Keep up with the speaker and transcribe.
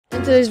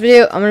In today's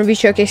video, I'm going to be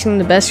showcasing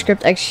the best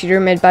script executor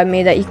made by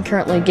me that you can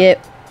currently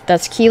get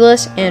that's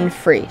keyless and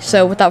free.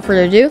 So without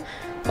further ado,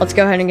 let's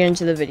go ahead and get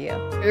into the video.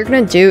 What you're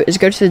going to do is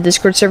go to the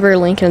Discord server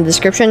link in the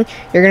description.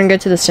 You're going to go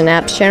to the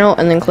Synapse channel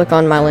and then click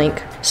on my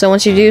link. So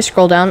once you do,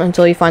 scroll down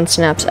until you find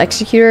Synapse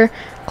Executor.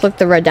 Click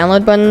the red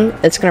download button.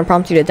 It's going to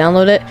prompt you to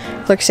download it.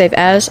 Click save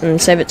as and then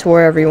save it to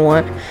wherever you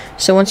want.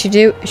 So once you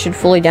do, it should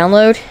fully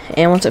download.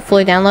 And once it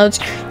fully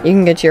downloads, you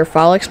can go to your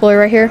file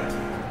explorer right here.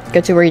 Go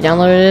to where you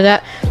downloaded it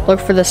at, look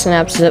for the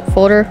Synapse zip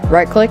folder,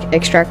 right click,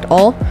 extract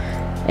all,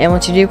 and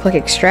once you do, click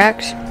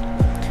extract.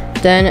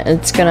 Then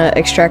it's gonna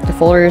extract the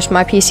folders.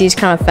 My PC is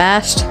kind of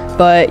fast,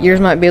 but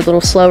yours might be a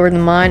little slower than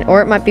mine,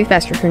 or it might be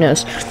faster, who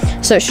knows.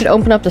 So it should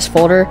open up this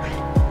folder,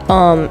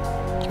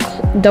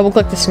 double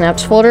click the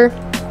Synapse folder,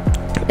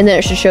 and then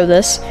it should show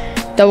this.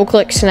 Double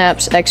click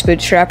Synapse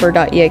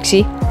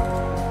xbootstrapper.exe,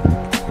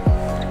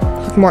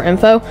 click more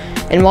info,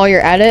 and while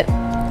you're at it,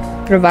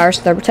 go to virus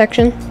and threat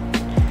protection,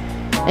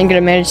 and go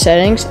to manage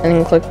settings and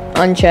then click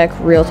uncheck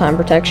real-time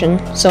protection.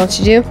 So once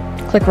you do,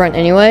 click run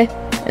anyway,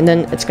 and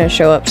then it's going to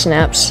show up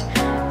Synapse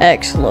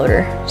X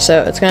loader.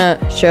 So it's going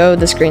to show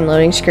the screen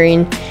loading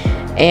screen,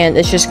 and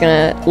it's just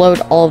going to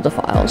load all of the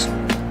files.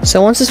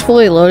 So once it's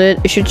fully loaded,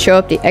 it should show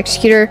up the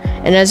executor,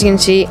 and as you can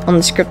see on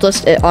the script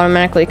list, it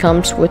automatically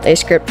comes with a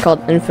script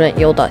called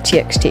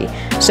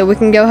infiniteyield.txt. So we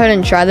can go ahead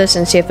and try this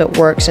and see if it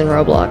works in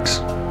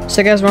Roblox.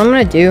 So guys, what I'm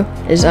going to do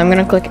is I'm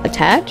going to click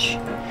attach.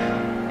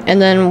 And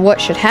then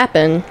what should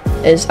happen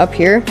is up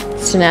here,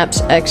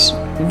 Synapse X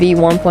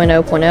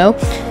v1.0.0,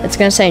 it's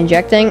going to say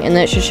injecting, and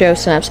then it should show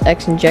Synapse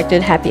X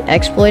injected, happy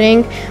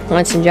exploiting. When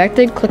it's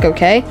injected, click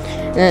OK,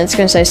 and then it's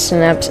going to say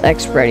Synapse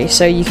X ready.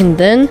 So you can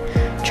then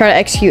try to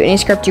execute any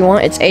script you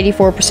want. It's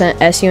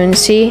 84%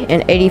 SUNC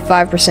and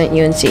 85%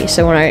 UNC.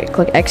 So when I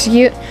click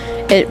execute,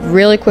 it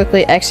really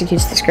quickly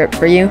executes the script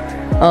for you.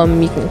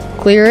 You can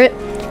clear it,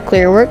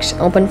 clear works,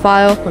 open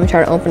file. Let me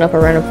try to open up a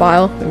random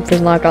file,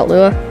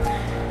 prisonlife.lua.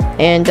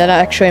 And that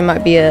actually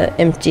might be an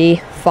empty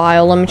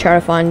file. Let me try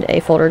to find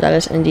a folder that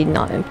is indeed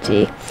not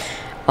empty.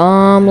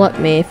 Let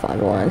me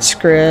find one.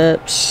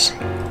 Scripts.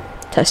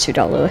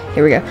 Test2.lua.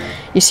 Here we go.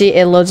 You see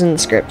it loads in the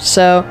script.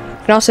 So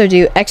you can also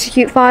do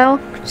execute file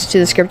to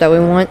the script that we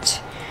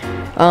want.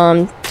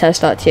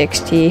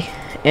 Test.txt.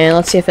 And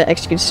let's see if it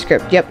executes the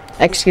script. Yep,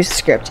 executes the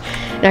script.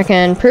 And I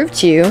can prove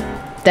to you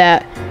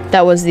that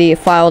that was the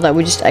file that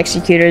we just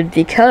executed,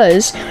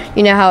 because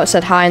you know how it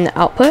said hi in the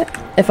output?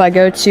 If I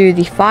go to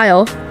the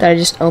file that I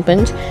just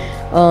opened,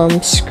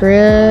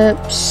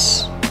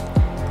 scripts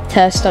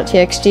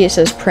test.txt, it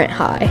says print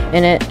hi,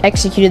 and it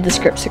executed the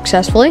script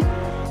successfully.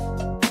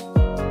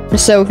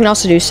 So we can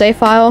also do save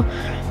file,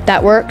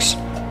 that works.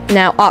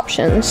 Now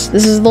options,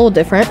 this is a little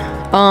different.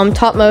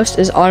 Topmost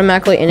is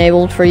automatically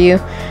enabled for you.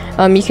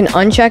 You can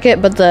uncheck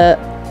it, but the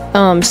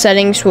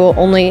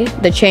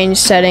change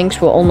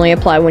settings will only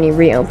apply when you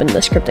reopen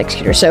the script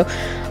executor. So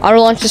auto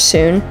launch is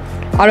soon.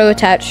 Auto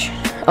attach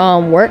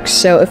works.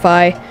 So if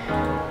I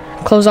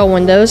close all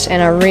windows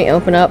and I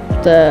reopen up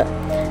the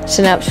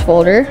Synapse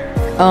folder,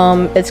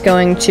 it's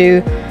going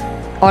to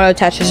auto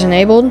attach is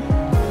enabled,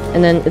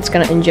 and then it's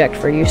going to inject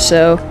for you.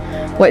 So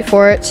wait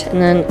for it,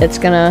 and then it's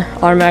going to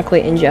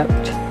automatically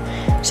inject.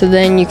 So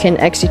then you can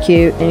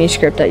execute any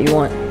script that you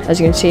want. As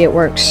you can see, it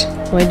works.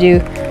 When we do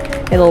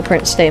a little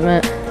print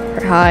statement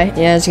for hi,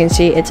 yeah, as you can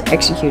see, it's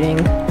executing.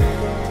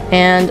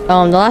 And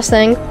the last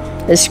thing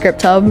is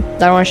script hub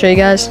that I want to show you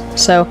guys.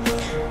 So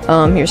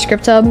here's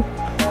script hub,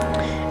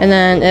 and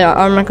then it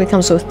automatically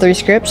comes with 3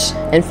 scripts: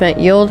 Infinite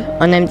Yield,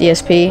 Unnamed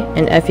DSP,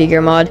 and FE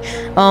Gear mod.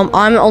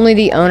 I'm only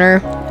the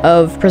owner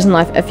of Prison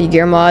Life FE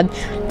Gear mod.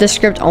 This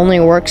script only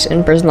works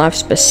in Prison Life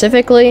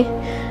specifically,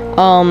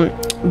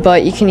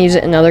 but you can use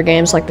it in other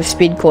games like the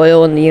Speed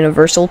Coil and the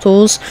Universal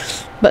tools.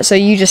 But so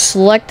you just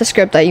select the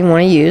script that you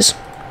want to use,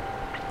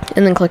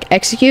 and then click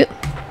execute,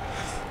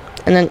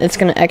 and then it's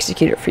going to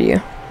execute it for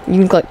you. You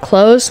can click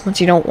close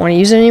once you don't want to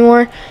use it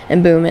anymore,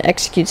 and boom, it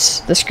executes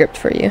the script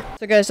for you.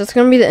 So guys, that's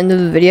going to be the end of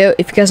the video.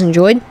 If you guys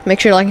enjoyed, make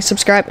sure to like and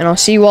subscribe, and I'll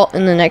see you all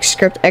in the next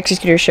script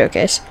executor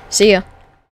showcase. See ya!